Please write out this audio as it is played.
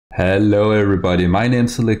Hello everybody, my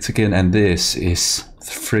name's Olictigen and this is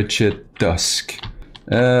Frigid Dusk.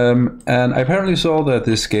 And I apparently saw that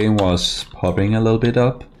this game was popping a little bit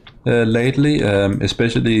up lately,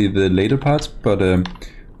 especially the later parts, but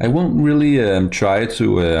I won't really try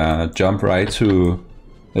to jump right to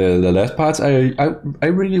the last parts. I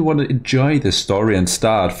really want to enjoy the story and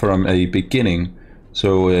start from a beginning.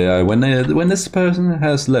 So when this person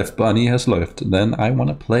has left, Bunny has left, then I want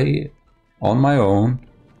to play on my own.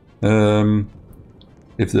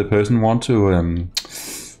 If the person want to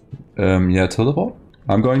yeah, teleport,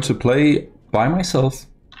 I'm going to play by myself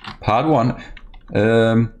part 1,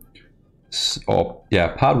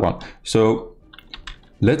 part 1. So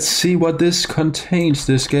let's see what this contains.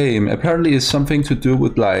 This game apparently is something to do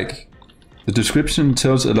with, like, the description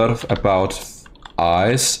tells a lot about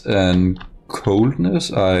ice and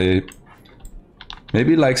coldness.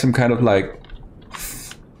 Maybe like some kind of like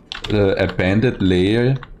abandoned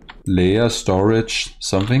layer storage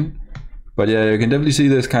something. But yeah, you can definitely see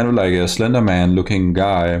this kind of like a Slender Man looking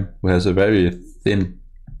guy who has a very thin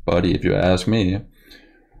body, if you ask me.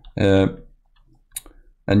 And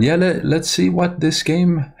yeah, let's see what this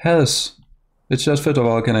game has. It's just, first of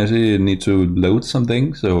all, can I see it need to load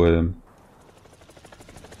something? So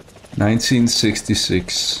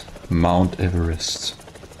 1966 Mount Everest.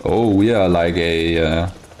 Oh, we are like a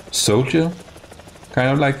soldier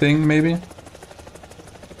kind of like thing, maybe.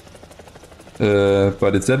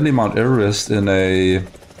 But it's definitely Mount Everest in the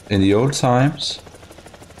old times.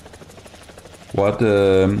 What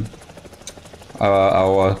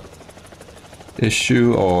our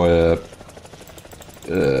issue, or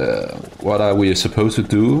what are we supposed to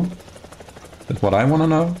do? That's what I want to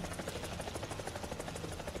know.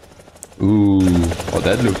 Ooh, oh,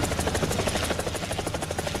 that look.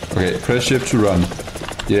 Okay, press shift to run.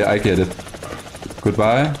 Yeah, I get it.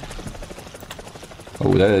 Goodbye.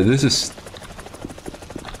 Oh, this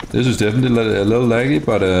is definitely a little laggy,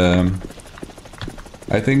 but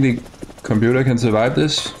I think the computer can survive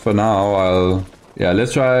this for now.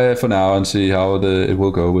 Let's try for now and see how it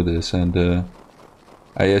will go with this. And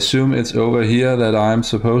I assume it's over here that I'm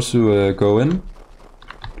supposed to go in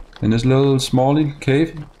this little small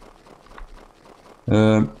cave.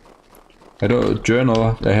 I don't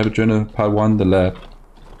journal. I have a journal part 1, the lab.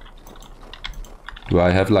 Do I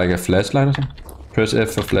have like a flashlight or something? Press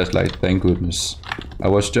F for flashlight, thank goodness. I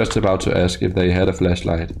was just about to ask if they had a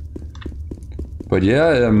flashlight. But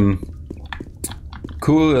yeah,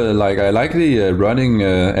 cool. Like, I like the running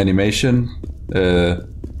animation,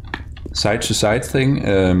 side to side thing.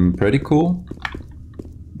 Pretty cool.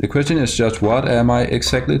 The question is just, what am I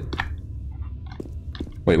exactly?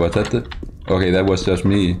 Wait, was that the? Okay, that was just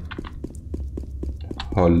me.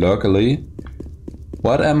 Oh, luckily.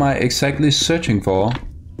 What am I exactly searching for?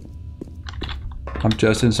 I'm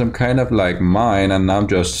just in some kind of like mine, and I'm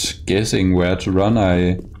just guessing where to run.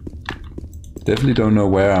 I definitely don't know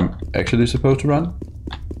where I'm actually supposed to run.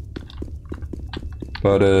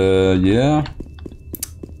 But yeah,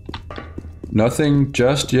 nothing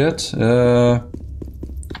just yet. Can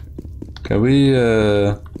we?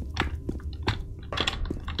 Oh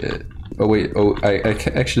wait. Oh, I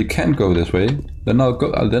actually can go this way. Then I'll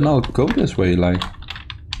go this way. Like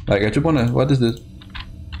I just wanna. What is this?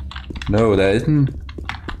 No, there isn't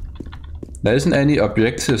any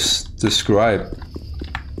objectives described.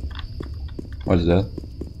 What is that?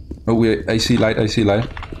 Oh, I see light, I see light.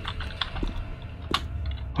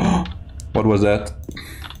 What was that?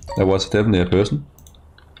 That was definitely a person.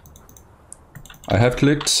 I have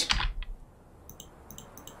clicked.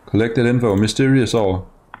 Collected info, mysterious ore.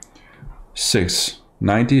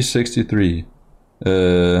 1963.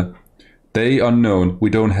 Day unknown, we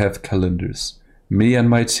don't have calendars. Me and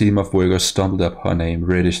my team of workers stumbled upon a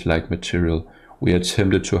reddish-like material. We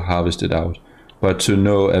attempted to harvest it out, but to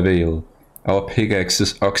no avail. Our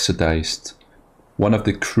pickaxes oxidized. One of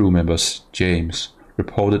the crew members, James,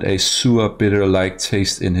 reported a sour, bitter-like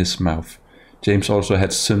taste in his mouth. James also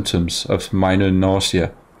had symptoms of minor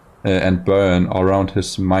nausea and burn around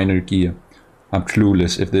his minor gear. I'm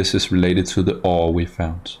clueless if this is related to the ore we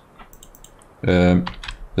found.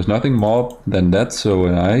 There's nothing more than that, so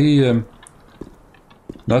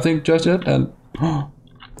nothing just yet, and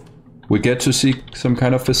we get to see some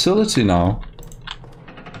kind of facility now.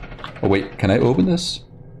 Oh wait, can I open this?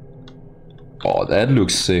 Oh, that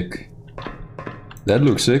looks sick. That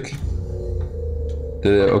looks sick.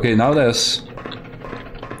 Okay, now there's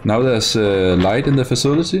light in the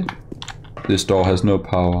facility. This door has no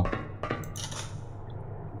power.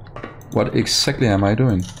 What exactly am I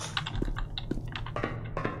doing?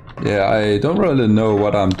 Yeah, I don't really know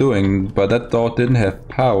what I'm doing, but that door didn't have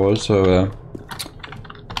power, so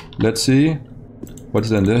let's see.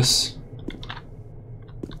 What's in this?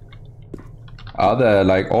 Are there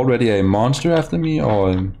like already a monster after me,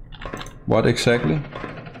 or what exactly?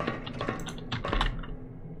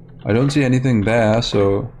 I don't see anything there,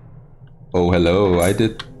 so... Oh, hello, I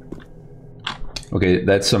did... Okay,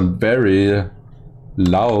 that's some very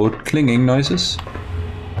loud clinging noises.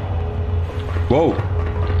 Whoa!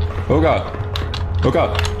 Oh god! Oh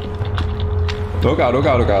god! Oh god, oh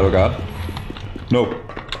god, oh god, oh god. No.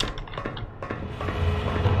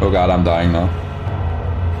 Oh god, I'm dying now.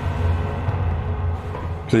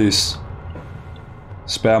 Please.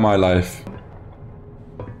 Spare my life.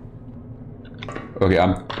 Okay,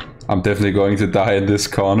 I'm definitely going to die in this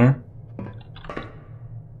corner.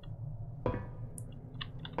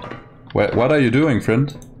 What are you doing,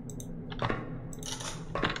 friend?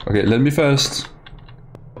 Okay, let me first...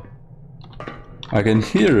 I can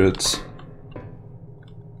hear it.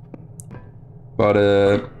 But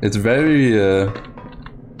it's very...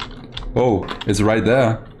 Oh, it's right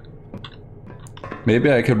there.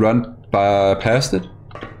 Maybe I can run past it?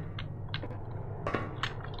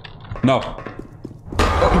 No.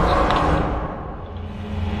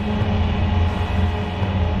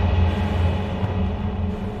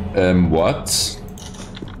 What?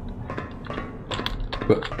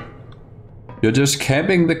 But you're just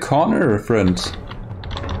camping the corner, friend.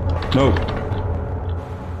 No.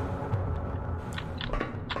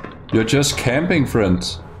 You're just camping, friend.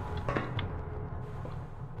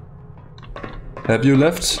 Have you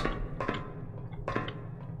left?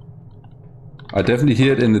 I definitely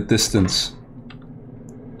hear it in the distance.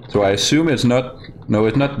 So I assume it's not... No,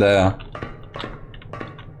 it's not there.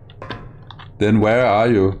 Then where are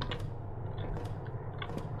you?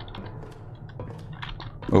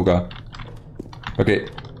 Oh god. Okay.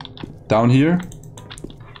 Down here?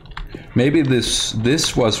 Maybe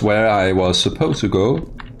this was where I was supposed to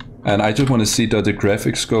go. And I just want to see that the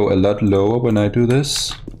graphics go a lot lower when I do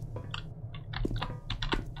this.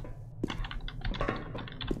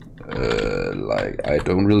 Like, I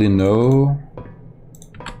don't really know.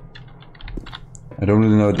 I don't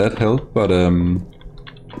really know if that helped, but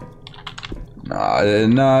nah,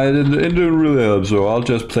 it didn't really help, so I'll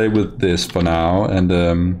just play with this for now. And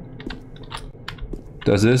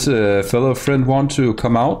does this fellow friend want to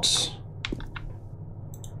come out?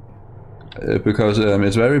 Because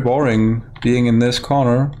it's very boring being in this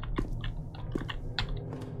corner.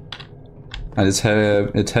 And it's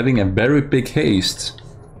having a very big haste.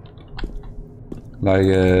 Like,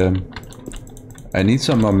 I need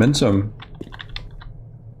some momentum.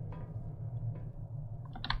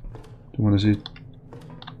 Do you want to see it?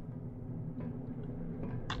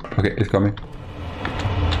 Okay, it's coming.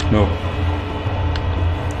 No.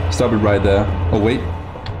 Stop it right there. Oh wait,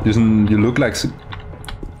 you look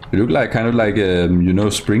like kind of like you know,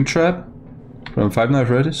 Springtrap from Five Nights at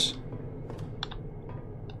Freddy's.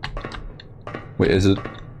 Wait, is it?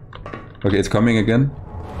 Okay, it's coming again.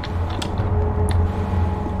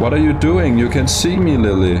 What are you doing? You can see me,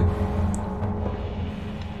 Lily.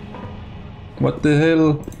 What the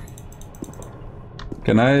hell?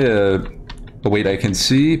 Can I oh wait, I can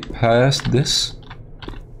see past this.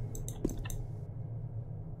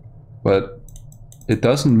 But it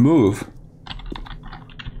doesn't move.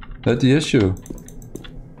 That's the issue.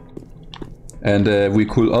 And we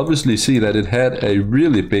could obviously see that it had a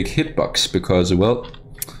really big hitbox because, well,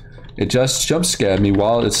 it just jump scared me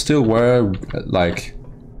while it still were like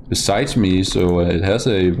besides me, so it has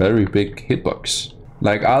a very big hitbox.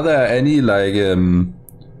 Like, are there any like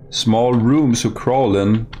small rooms to crawl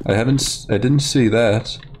in? I didn't see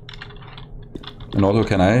that. And also,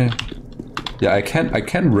 can I? Yeah, I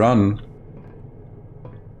can run.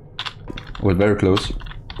 Oh, it's very close.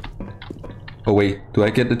 Oh wait, do I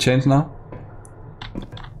get the chance now?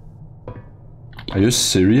 Are you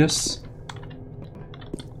serious?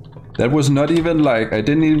 That was not even like, I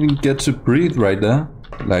didn't even get to breathe right there.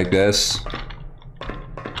 Like this.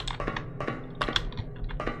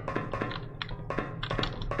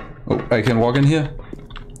 Oh, I can walk in here.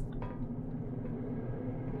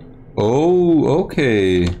 Oh,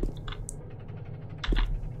 okay.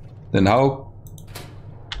 Then how?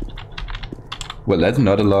 Well, that's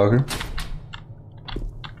not a locker.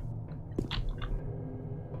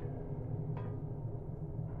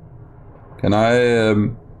 Can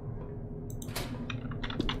I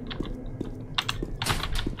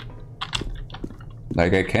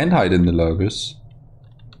like, I can't hide in the lockers.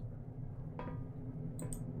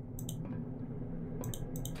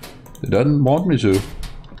 It doesn't want me to.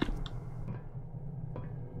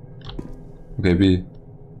 Okay, B.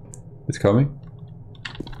 It's coming.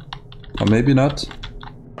 Or maybe not.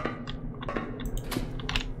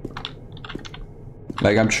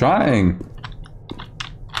 Like, I'm trying.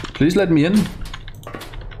 Please let me in.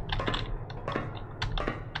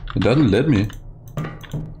 It doesn't let me.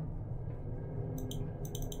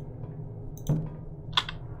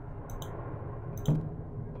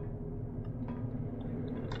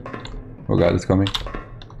 Oh god, it's coming.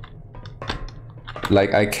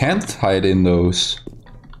 Like, I can't hide in those.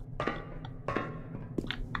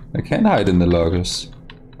 I can't hide in the lockers.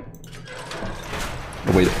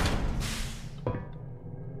 Oh wait.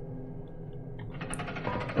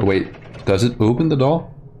 Oh wait, does it open the door?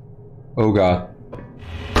 Oh god.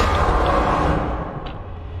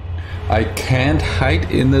 I can't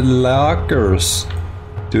hide in the lockers.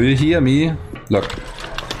 Do you hear me? Look.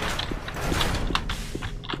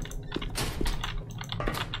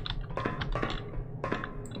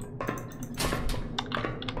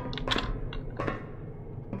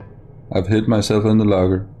 I've hid myself in the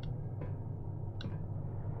locker.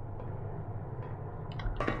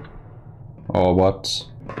 Or what?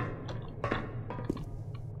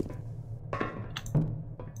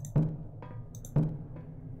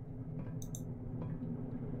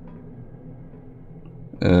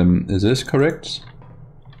 Is this correct?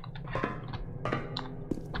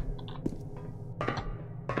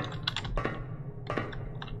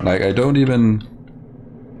 Like, I don't even...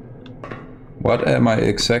 What am I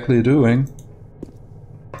exactly doing?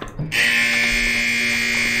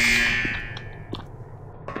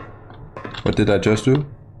 What did I just do?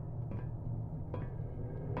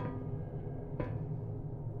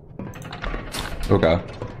 Oh god.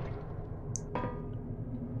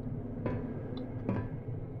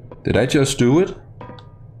 Did I just do it?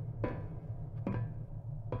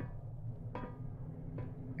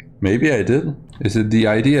 Maybe I did. Is it the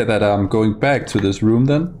idea that I'm going back to this room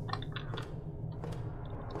then?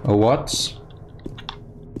 Or what?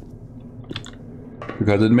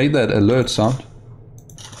 Because it made that alert sound.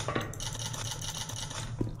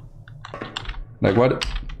 Like what?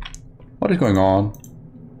 What is going on?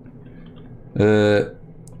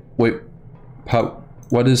 Wait. How?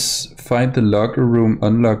 What is find the locker room,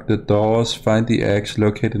 unlock the doors, find the axe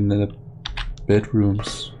located in the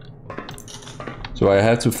bedrooms. So I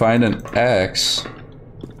have to find an axe.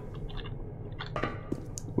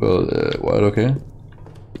 Well, what? Okay.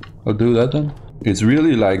 I'll do that then. It's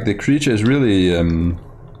really like the creature is really,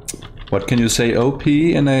 what can you say, OP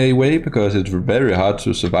in a way, because it's very hard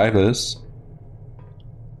to survive this.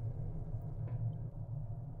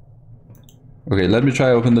 Okay, let me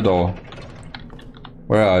try open the door.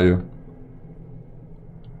 Where are you?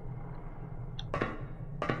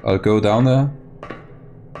 I'll go down there.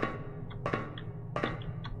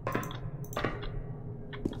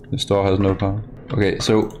 This door has no power. Okay,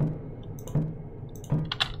 so...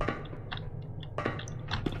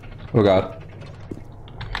 Oh god.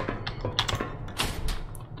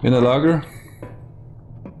 In a locker.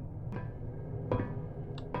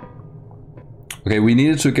 Okay, we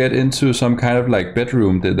needed to get into some kind of like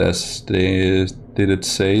bedroom. Did it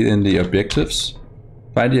say in the objectives?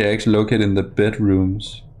 Find the axe located in the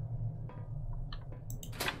bedrooms.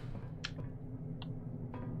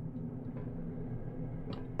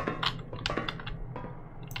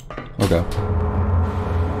 Okay.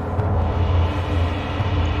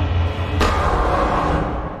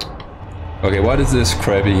 Okay, what is this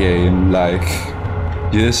crappy game? Like,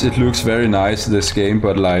 yes, it looks very nice, this game,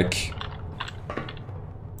 but like,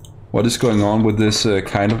 what is going on with this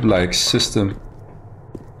kind of like system?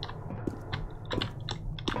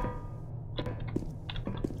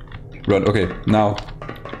 Run, okay, now.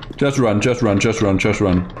 Just run, just run, just run, just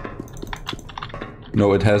run.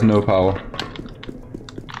 No, it has no power.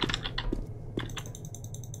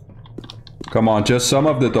 Come on, just some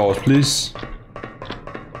of the doors, please.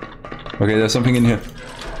 Okay, there's something in here.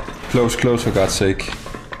 Close, close, for God's sake.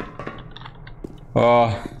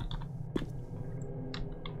 Oh.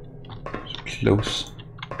 Close.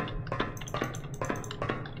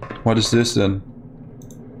 What is this then?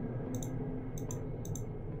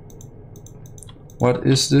 What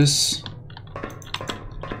is this?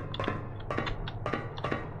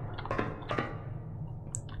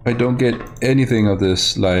 I don't get anything of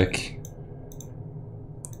this, like...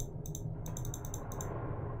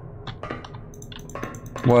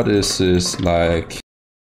 What is this, like...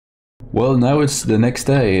 Well, now it's the next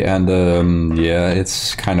day, and yeah,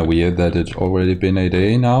 it's kind of weird that it's already been a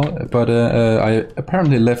day now, but I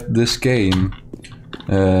apparently left this game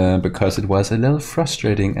because it was a little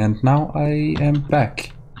frustrating, and now I am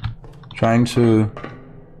back trying to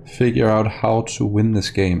figure out how to win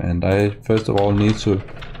this game. And I first of all need to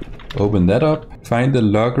open that up, find the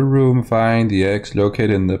locker room, find the axe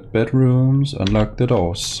located in the bedrooms, unlock the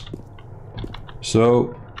doors.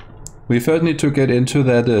 So we first need to get into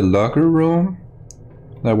that locker room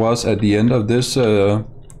that was at the end of this, or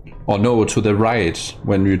no, to the right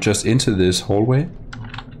when you just enter this hallway.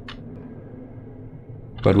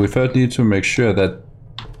 But we first need to make sure that...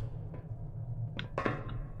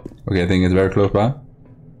 Okay, I think it's very close by.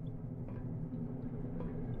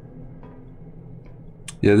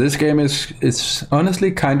 Yeah, this game it's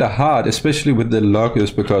honestly kind of hard, especially with the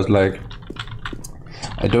lockers, because like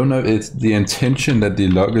I don't know if it's the intention that the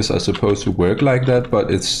lockers are supposed to work like that,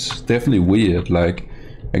 but it's definitely weird. Like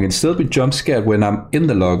I can still be jump scared when I'm in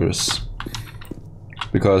the lockers,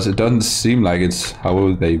 because it doesn't seem like it's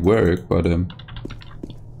how they work. But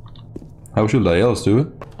how should I else do it?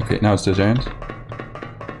 Okay, now it's the giant.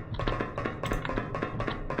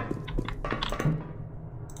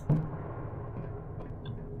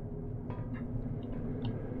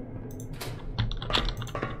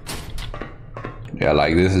 Yeah,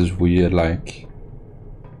 like this is weird, like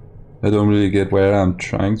I don't really get where I'm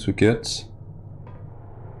trying to get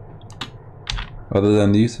other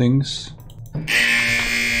than these things.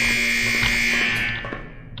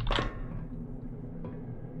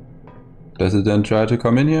 Does it then try to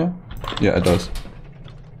come in here? Yeah, it does.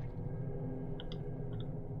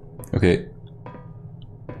 Okay.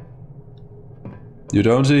 You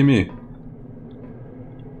don't see me.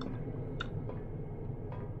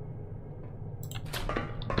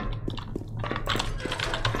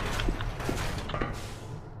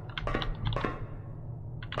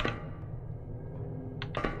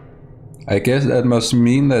 I guess that must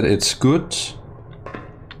mean that it's good.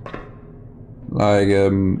 Like,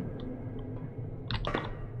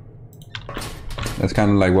 that's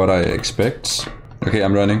kind of like what I expect. Okay,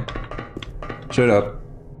 I'm running. Shut up.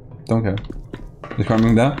 Don't care. It's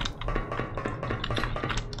coming down.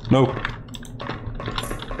 No.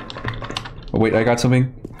 Oh wait, I got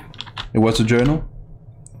something. It was a journal.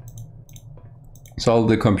 Solve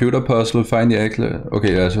the computer puzzle, find the egg.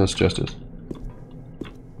 Okay, that was just it.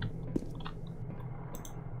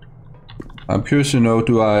 I'm curious to know,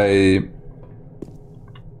 do I...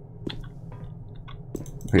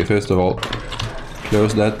 Okay, first of all,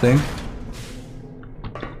 close that thing.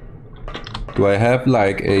 Do I have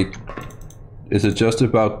like a... Is it just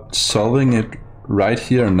about solving it right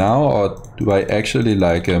here now, or do I actually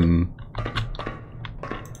like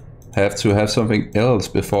have to have something else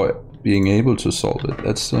before being able to solve it?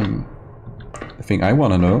 That's the thing I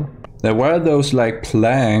want to know. There were those like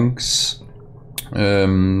planks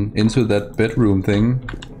into that bedroom thing,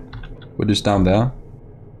 which is down there.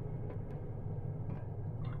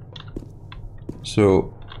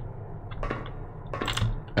 So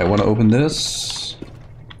I want to open this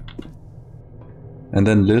and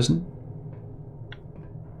then listen.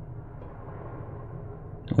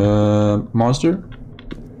 Monster,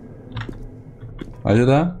 are you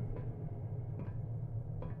there?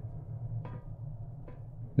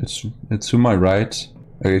 It's to my right.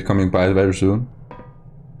 Okay, it's coming by very soon.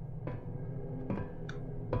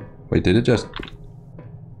 Wait, did it just...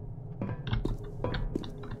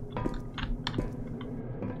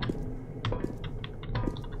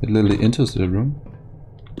 It literally enters the room.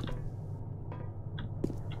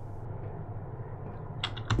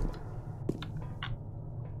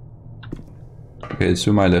 Okay, it's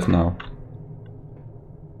to my left now.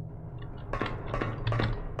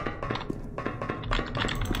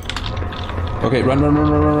 Okay, run, run, run,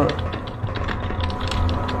 run, run, run.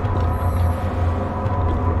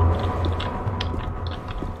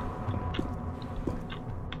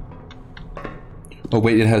 Oh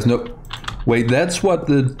wait, it has no... Wait, that's what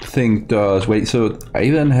the thing does. Wait, so I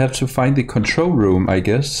then have to find the control room, I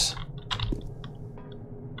guess.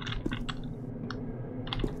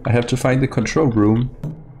 I have to find the control room.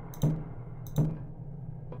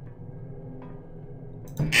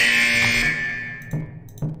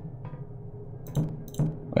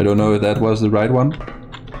 I don't know if that was the right one.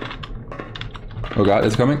 Oh god,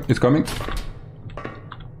 it's coming, it's coming.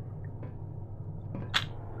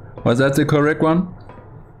 Was that the correct one?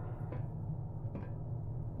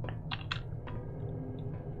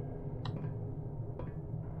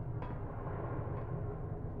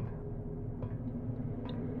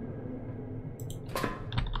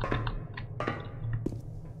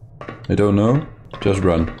 I don't know. Just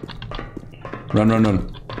run. Run, run,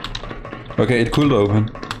 run. Okay, it could open.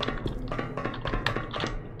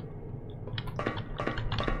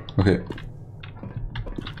 Okay.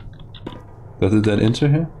 Does it then enter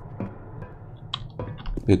here?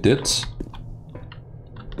 It did.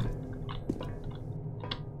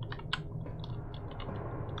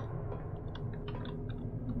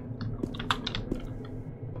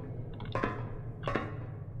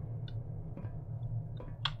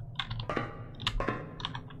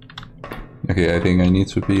 Okay, I think I need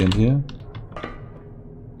to be in here.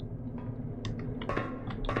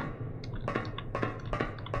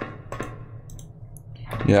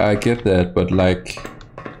 Yeah, I get that, but like...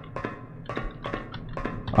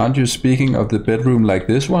 Aren't you speaking of the bedroom like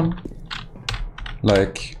this one?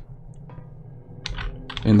 Like...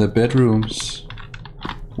 In the bedrooms...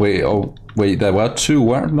 Wait, oh, wait, there were two,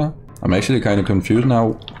 weren't there? I'm actually kind of confused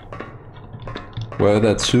now. Were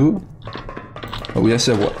there two? Oh, yes,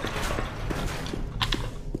 there were.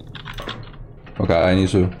 Okay, I need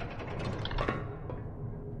to...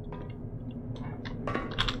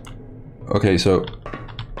 Okay, so...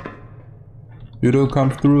 You don't come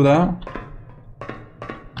through there?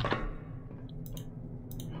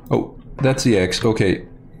 Oh, that's the X, okay.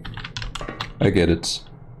 I get it.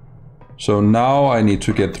 So now I need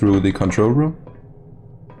to get through the control room.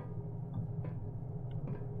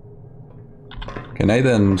 Can I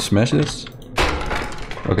then smash this?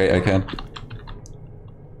 Okay, I can.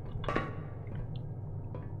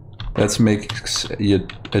 That makes your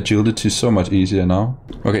agility so much easier now.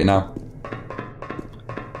 Okay, now.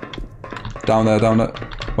 Down there, down there.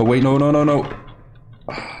 Oh wait, no, no, no, no.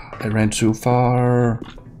 I ran too far.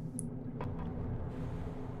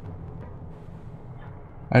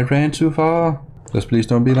 I ran too far. Just please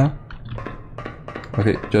don't be there.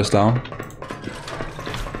 Okay, just down.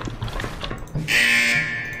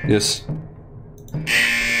 Yes.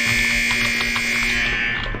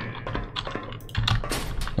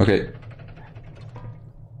 Okay.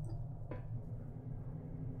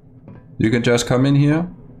 You can just come in here.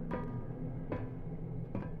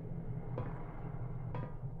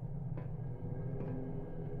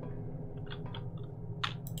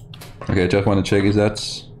 Okay, I just want to check if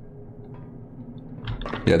that's...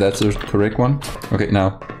 Yeah, that's the correct one. Okay,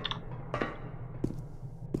 now.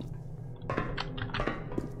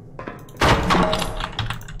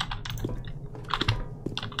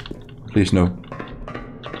 Please no.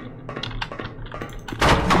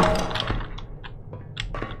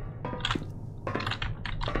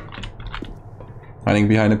 Hiding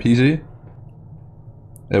behind a PC.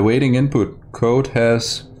 Awaiting input. Code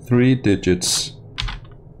has 3 digits.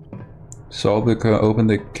 Solve the code. Open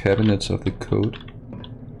the cabinets of the code.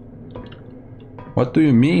 What do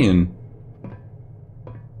you mean?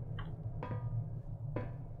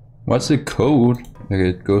 What's the code? Okay,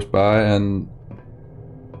 it goes by and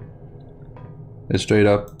it's straight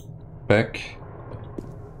up back.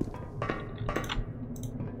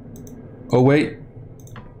 Oh wait.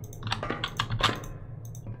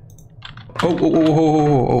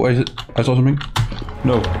 Oh, I saw something.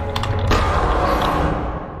 No.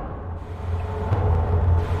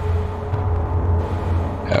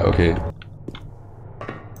 Yeah, okay.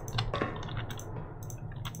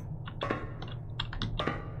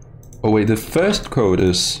 Oh wait, the first code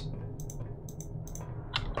is...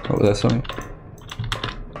 Oh, that's something.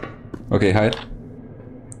 Okay, hide.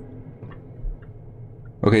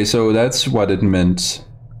 Okay, so that's what it meant.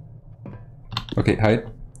 Okay, hide.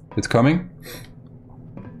 It's coming.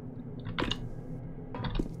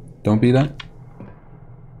 Don't be there.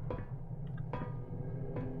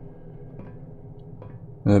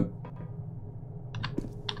 No.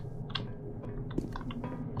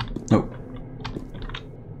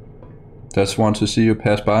 Just want to see you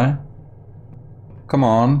pass by. Come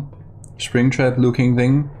on. Springtrap looking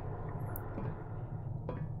thing.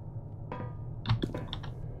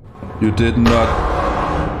 You did not...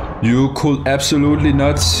 You could absolutely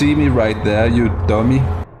not see me right there, you dummy.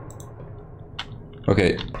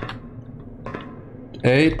 Okay.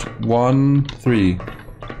 813.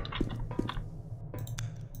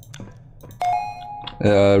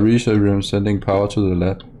 Research room sending power to the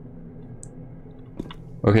lab.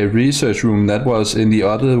 Okay, research room, that was in the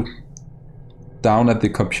other... Down at the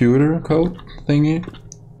computer code thingy.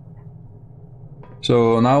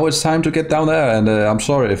 So now it's time to get down there, and I'm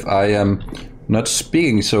sorry if I am not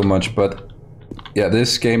speaking so much, but yeah,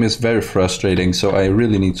 this game is very frustrating, so I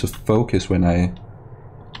really need to focus when I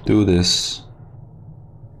do this.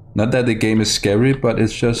 Not that the game is scary, but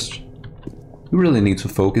it's just... You really need to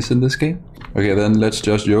focus in this game. Okay, then let's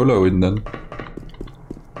just YOLO it then.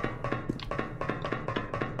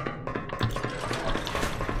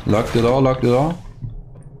 Lock the door, lock the door.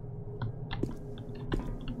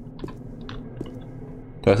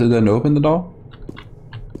 Does it then open the door?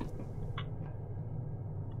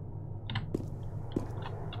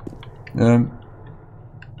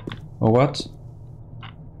 Or what?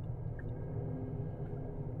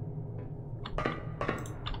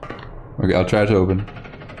 Okay, I'll try to open.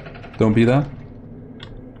 Don't be there.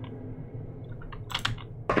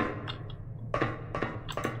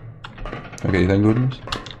 Okay, thank goodness.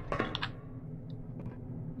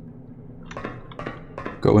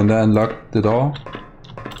 go in there and lock the door.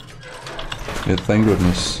 Yeah, thank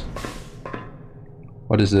goodness.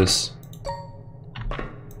 What is this?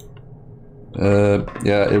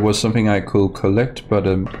 Yeah, it was something I could collect, but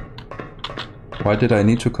why did I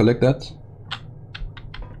need to collect that?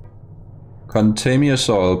 Container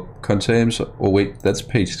contains. Oh wait, that's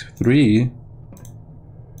page 3.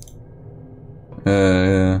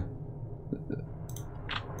 Yeah,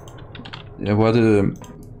 what?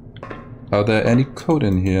 Are there any code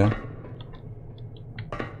in here?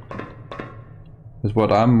 Is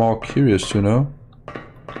what I'm more curious to know.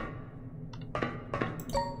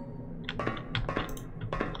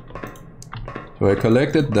 So I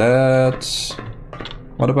collected that.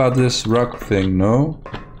 What about this rock thing? No.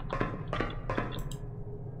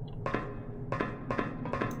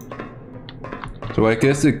 So I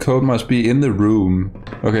guess the code must be in the room.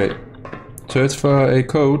 Okay. Search for a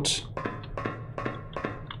code.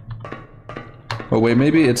 Oh wait,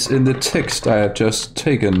 maybe it's in the text I have just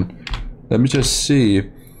taken. Let me just see.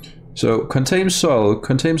 So, contain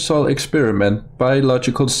soil experiment.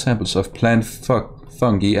 Biological samples of plant,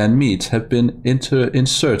 fungi and meat have been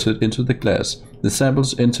inserted into the glass. The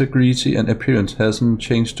sample's integrity and appearance hasn't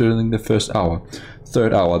changed during the first hour.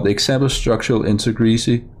 Third hour, the example's structural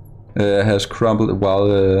integrity has crumbled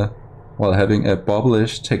while having a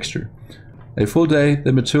bubblish texture. A full day,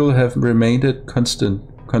 the material have remained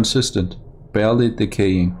consistent, barely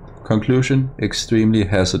decaying. Conclusion, extremely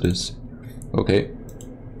hazardous. Okay.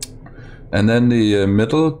 And then the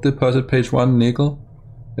middle deposit, page 1, nickel.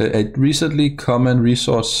 Recently common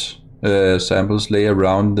resource samples lay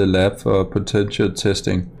around the lab for potential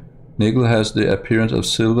testing. Nickel has the appearance of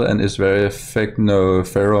silver and is very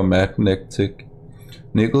ferromagnetic.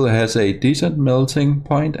 Nickel has a decent melting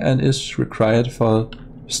point and is required for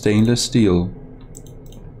stainless steel.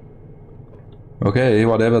 Okay,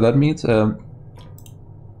 whatever that means.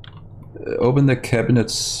 Open the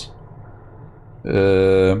cabinets.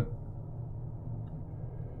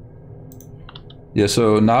 Yeah,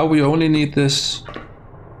 so now we only need this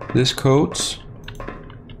code.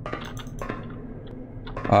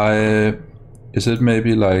 Is it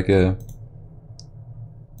maybe like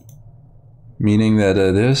meaning that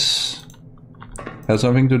this has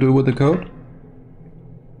something to do with the code?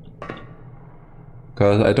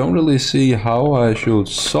 Because I don't really see how I should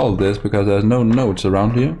solve this because there's no notes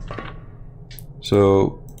around here.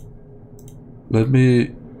 So let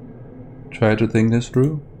me try to think this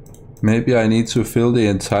through. Maybe I need to fill the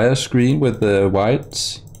entire screen with the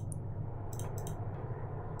whites.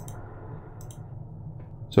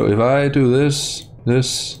 So if I do this, no,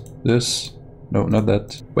 not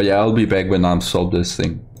that. But yeah, I'll be back when I'm solved this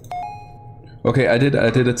thing. Okay, I did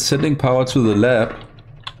it. Sending power to the lab.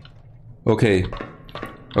 Okay,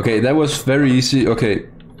 that was very easy. Okay,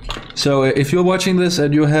 so if you're watching this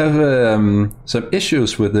and you have some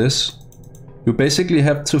issues with this, you basically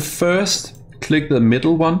have to first click the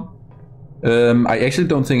middle one. I actually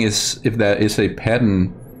don't think if there is a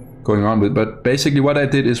pattern going on with, but basically what I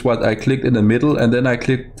did is I clicked in the middle and then I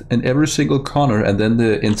clicked in every single corner and then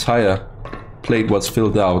the entire plate was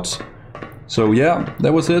filled out. So yeah,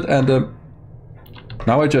 that was it, and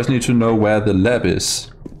now I just need to know where the lab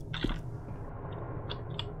is.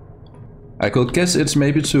 I could guess it's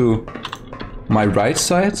maybe to my right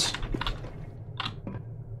side.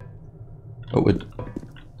 Oh,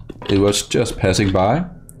 it was just passing by.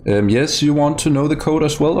 Yes, you want to know the code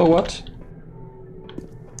as well, or what?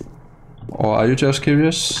 Or are you just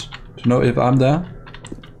curious to know if I'm there?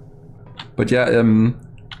 But yeah,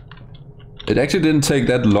 it actually didn't take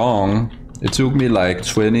that long. It took me like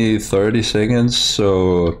 20-30 seconds,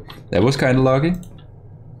 so that was kind of lucky.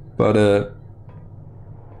 But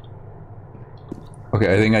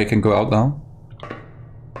okay, I think I can go out now.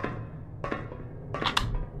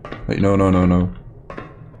 Wait, no.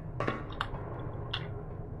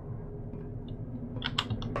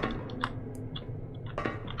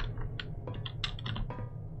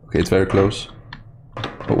 Okay, it's very close.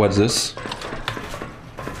 But what's this?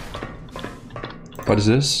 What is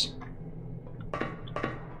this?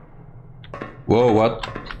 Whoa, what?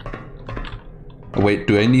 Oh, wait,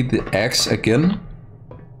 do I need the axe again?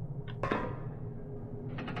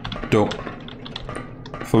 Don't.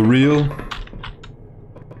 For real?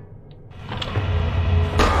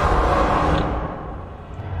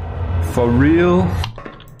 For real?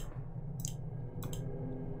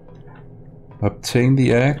 Obtain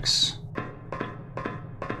the axe.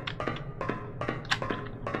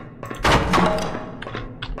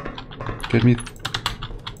 Get me.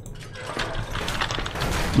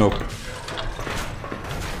 Nope.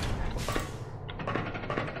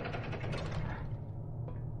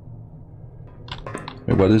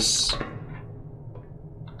 Wait, what is...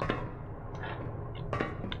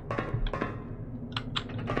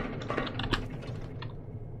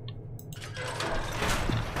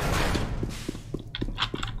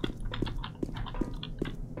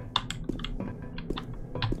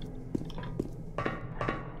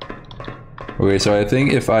 Okay, so I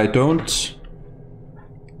think if I don't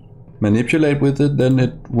manipulate with it, then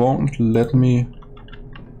it won't let me...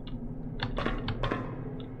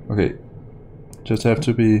 Okay, just have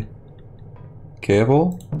to be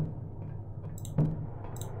careful.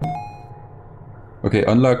 Okay,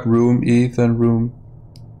 unlock room, Ethan room.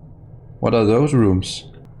 What are those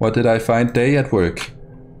rooms? What did I find day at work?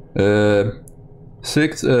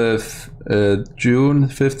 6th of June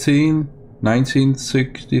 15,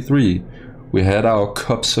 1963. We had our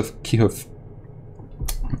cups of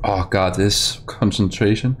oh god, this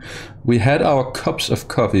concentration. We had our cups of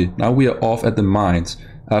coffee. Now we are off at the mines.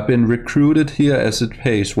 I've been recruited here as it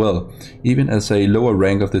pays well, even as a lower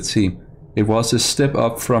rank of the team. It was a step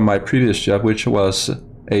up from my previous job, which was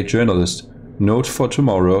a journalist. Note for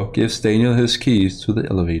tomorrow, gives Daniel his keys to the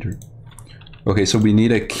elevator. Okay, so we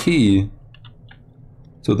need a key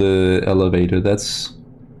to the elevator. That's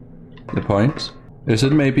the point. Is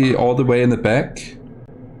it maybe all the way in the back?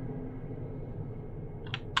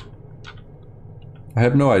 I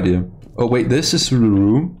have no idea. Oh wait, this is the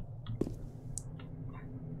room.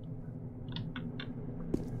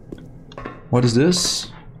 What is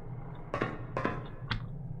this?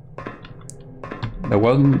 There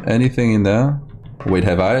wasn't anything in there. Wait,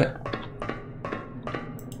 have I?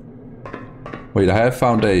 Wait, I have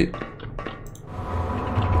found a...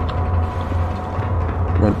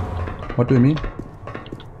 Run. What do you mean?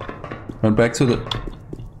 Run back to the...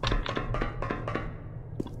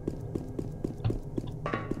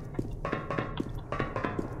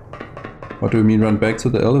 What do you mean run back to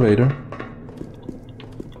the elevator?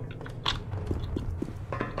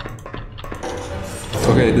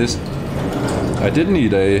 Okay, this... I didn't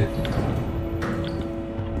need a...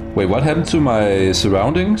 Wait, what happened to my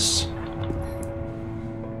surroundings?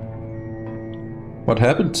 What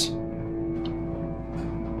happened?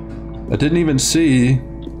 I didn't even see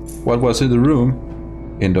what was in the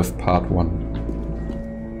room. End of part 1.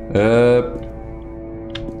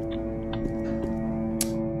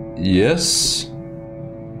 Yes.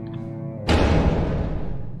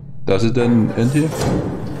 Does it then end here?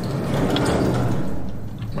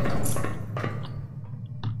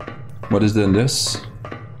 What is then this?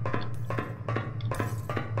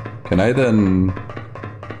 Can I then...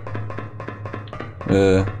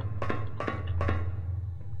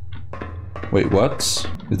 Wait, what?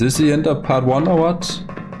 Is this the end of part 1 or what?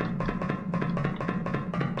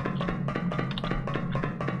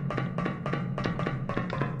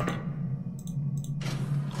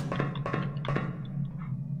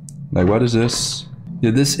 Like, what is this?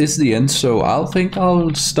 Yeah, this is the end, so I think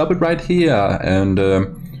I'll stop it right here, and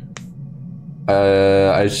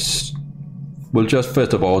I will just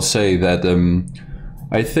first of all say that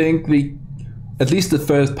I think at least the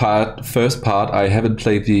first part, I haven't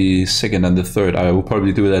played the second and the third. I will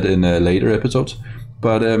probably do that in later episodes,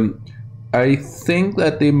 but I think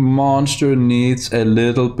that the monster needs a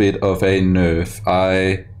little bit of a nerf.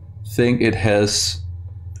 I think it has...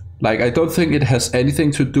 Like, I don't think it has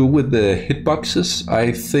anything to do with the hitboxes.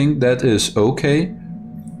 I think that is okay.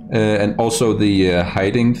 And also the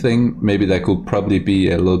hiding thing, maybe that could probably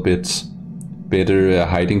be a little bit better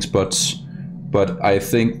hiding spots. But I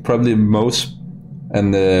think probably most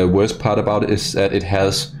and the worst part about it is that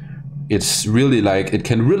it's really like, it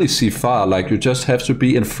can really see far. Like, you just have to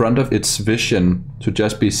be in front of its vision to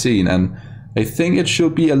just be seen. And I think it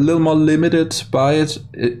should be a little more limited by it.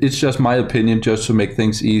 It's just my opinion, just to make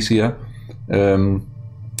things easier.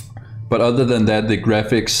 But other than that, the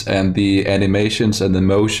graphics and the animations and the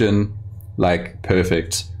motion, like,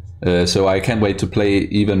 perfect. So I can't wait to play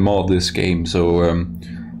even more of this game. So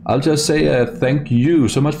I'll just say thank you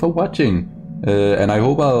so much for watching. And I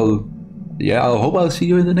hope I'll see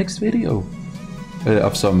you in the next video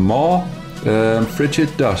of some more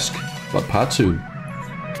Frigid Dusk, but part 2.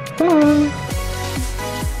 Bye!